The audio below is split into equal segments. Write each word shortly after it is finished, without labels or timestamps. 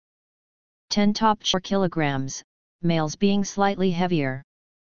10 top 4 kilograms, males being slightly heavier.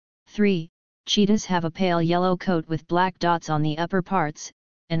 3. Cheetahs have a pale yellow coat with black dots on the upper parts,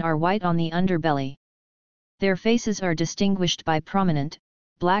 and are white on the underbelly. Their faces are distinguished by prominent,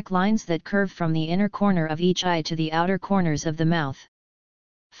 black lines that curve from the inner corner of each eye to the outer corners of the mouth.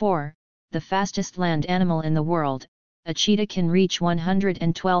 4. The fastest land animal in the world, a cheetah can reach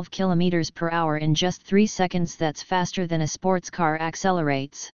 112 km per hour in just 3 seconds. That's faster than a sports car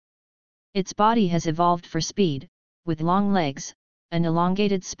accelerates. Its body has evolved for speed, with long legs, an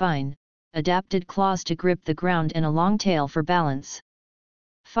elongated spine, adapted claws to grip the ground and a long tail for balance.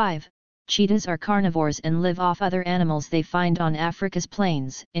 5. Cheetahs are carnivores and live off other animals they find on Africa's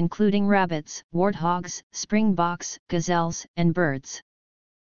plains, including rabbits, warthogs, springboks, gazelles, and birds.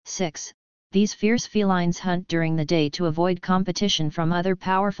 6. These fierce felines hunt during the day to avoid competition from other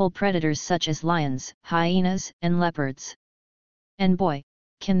powerful predators such as lions, hyenas, and leopards. And boy,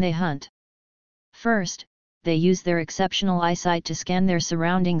 can they hunt! First, they use their exceptional eyesight to scan their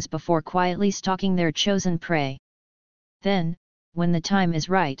surroundings before quietly stalking their chosen prey. Then, when the time is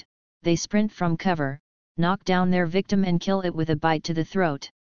right, they sprint from cover, knock down their victim and kill it with a bite to the throat.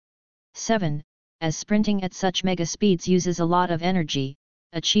 7. As sprinting at such mega speeds uses a lot of energy,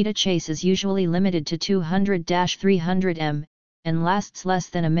 a cheetah chase is usually limited to 200-300 m, and lasts less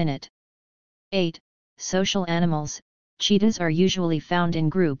than a minute. 8. Social animals, cheetahs are usually found in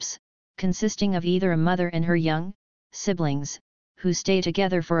groups, consisting of either a mother and her young, siblings, who stay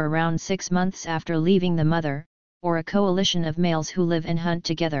together for around 6 months after leaving the mother, or a coalition of males who live and hunt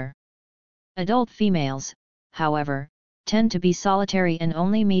together. Adult females, however, tend to be solitary and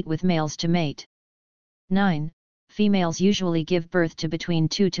only meet with males to mate. 9. Females usually give birth to between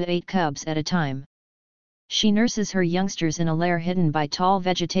 2 to 8 cubs at a time. She nurses her youngsters in a lair hidden by tall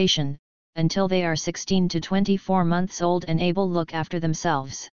vegetation, until they are 16 to 24 months old and able to look after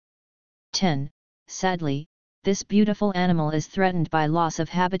themselves. 10. Sadly, this beautiful animal is threatened by loss of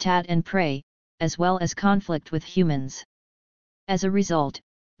habitat and prey, as well as conflict with humans. As a result,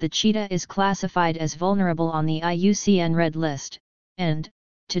 the cheetah is classified as vulnerable on the IUCN Red List, and,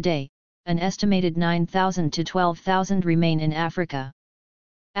 today, an estimated 9,000 to 12,000 remain in Africa.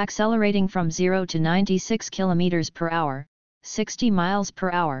 Accelerating from 0 to 96 km per hour, 60 miles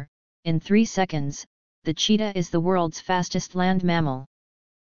per hour, in 3 seconds, the cheetah is the world's fastest land mammal.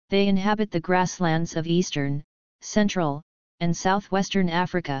 They inhabit the grasslands of eastern, central, and southwestern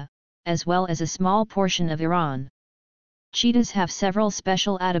Africa, as well as a small portion of Iran. Cheetahs have several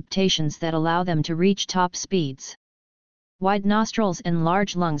special adaptations that allow them to reach top speeds. Wide nostrils and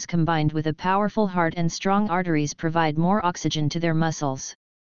large lungs combined with a powerful heart and strong arteries provide more oxygen to their muscles.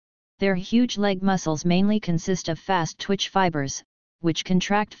 Their huge leg muscles mainly consist of fast twitch fibers, which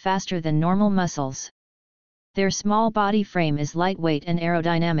contract faster than normal muscles. Their small body frame is lightweight and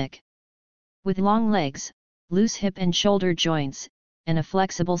aerodynamic. With long legs, loose hip and shoulder joints, and a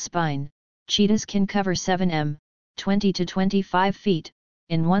flexible spine, cheetahs can cover 7 m, 20 to 25 feet,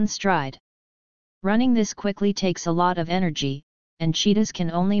 in one stride. Running this quickly takes a lot of energy, and cheetahs can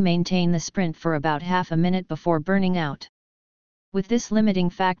only maintain the sprint for about half a minute before burning out. With this limiting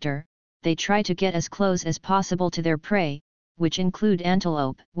factor, they try to get as close as possible to their prey, which include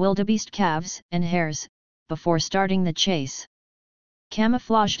antelope, wildebeest calves, and hares, before starting the chase.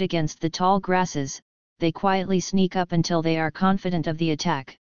 Camouflaged against the tall grasses, they quietly sneak up until they are confident of the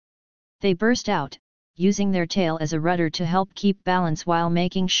attack. They burst out, using their tail as a rudder to help keep balance while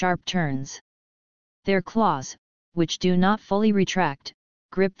making sharp turns. Their claws, which do not fully retract,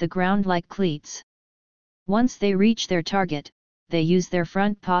 grip the ground like cleats. Once they reach their target, they use their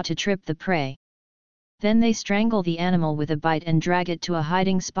front paw to trip the prey. Then they strangle the animal with a bite and drag it to a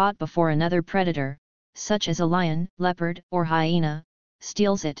hiding spot before another predator, such as a lion, leopard, or hyena,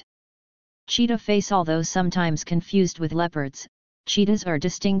 steals it. Cheetah face. Although sometimes confused with leopards, cheetahs are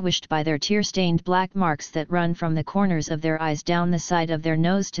distinguished by their tear-stained black marks that run from the corners of their eyes down the side of their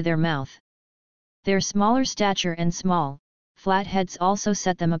nose to their mouth. Their smaller stature and small, flat heads also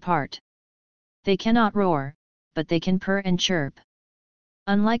set them apart. They cannot roar, but they can purr and chirp.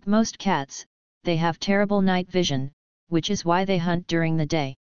 Unlike most cats, they have terrible night vision, which is why they hunt during the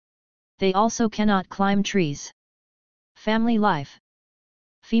day. They also cannot climb trees. Family life.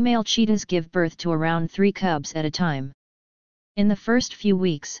 Female cheetahs give birth to around 3 cubs at a time. In the first few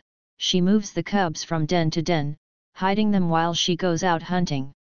weeks, she moves the cubs from den to den, hiding them while she goes out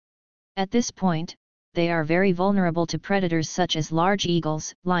hunting. At this point, they are very vulnerable to predators such as large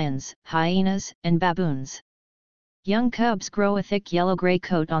eagles, lions, hyenas, and baboons. Young cubs grow a thick yellow-gray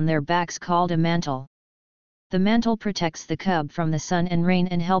coat on their backs called a mantle. The mantle protects the cub from the sun and rain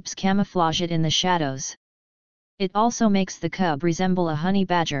and helps camouflage it in the shadows. It also makes the cub resemble a honey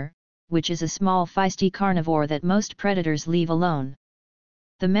badger, which is a small feisty carnivore that most predators leave alone.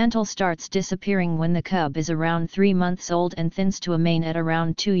 The mantle starts disappearing when the cub is around 3 months old and thins to a mane at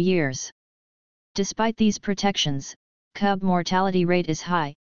around 2 years. Despite these protections, cub mortality rate is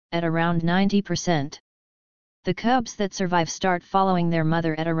high, at around 90%. The cubs that survive start following their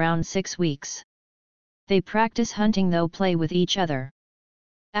mother at around 6 weeks. They practice hunting though play with each other.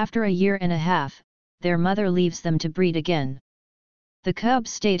 After a year and a half, their mother leaves them to breed again. The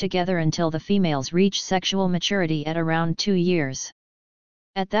cubs stay together until the females reach sexual maturity at around 2 years.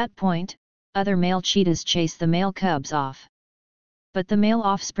 At that point, other male cheetahs chase the male cubs off. But the male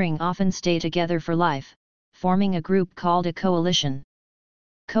offspring often stay together for life, forming a group called a coalition.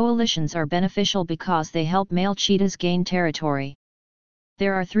 Coalitions are beneficial because they help male cheetahs gain territory.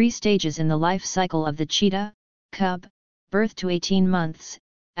 There are 3 stages in the life cycle of the cheetah: cub, birth to 18 months,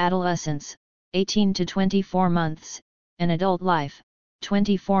 adolescence, 18 to 24 months, and adult life,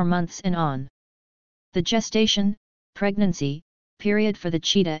 24 months and on. The gestation, pregnancy, period for the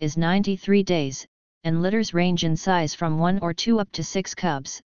cheetah is 93 days, and litters range in size from 1 or 2 up to 6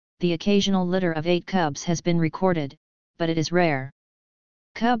 cubs. The occasional litter of 8 cubs has been recorded, but it is rare.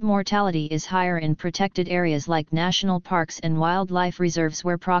 Cub mortality is higher in protected areas like national parks and wildlife reserves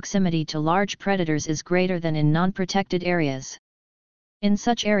where proximity to large predators is greater than in non-protected areas. In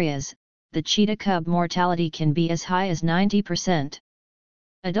such areas, the cheetah cub mortality can be as high as 90%.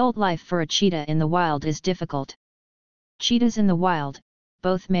 Adult life for a cheetah in the wild is difficult. Cheetahs in the wild,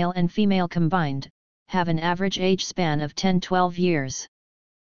 both male and female combined, have an average age span of 10-12 years.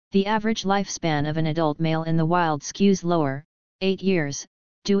 The average lifespan of an adult male in the wild skews lower, 8 years,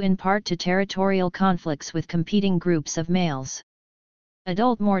 due in part to territorial conflicts with competing groups of males.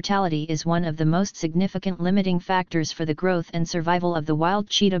 Adult mortality is one of the most significant limiting factors for the growth and survival of the wild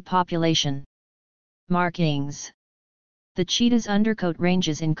cheetah population. Markings. The cheetah's undercoat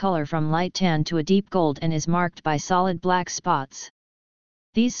ranges in color from light tan to a deep gold and is marked by solid black spots.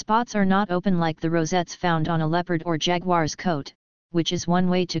 These spots are not open like the rosettes found on a leopard or jaguar's coat, which is one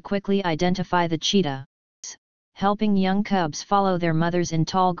way to quickly identify the cheetah, helping young cubs follow their mothers in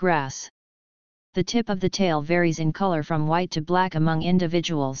tall grass. The tip of the tail varies in color from white to black among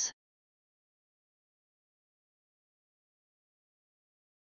individuals.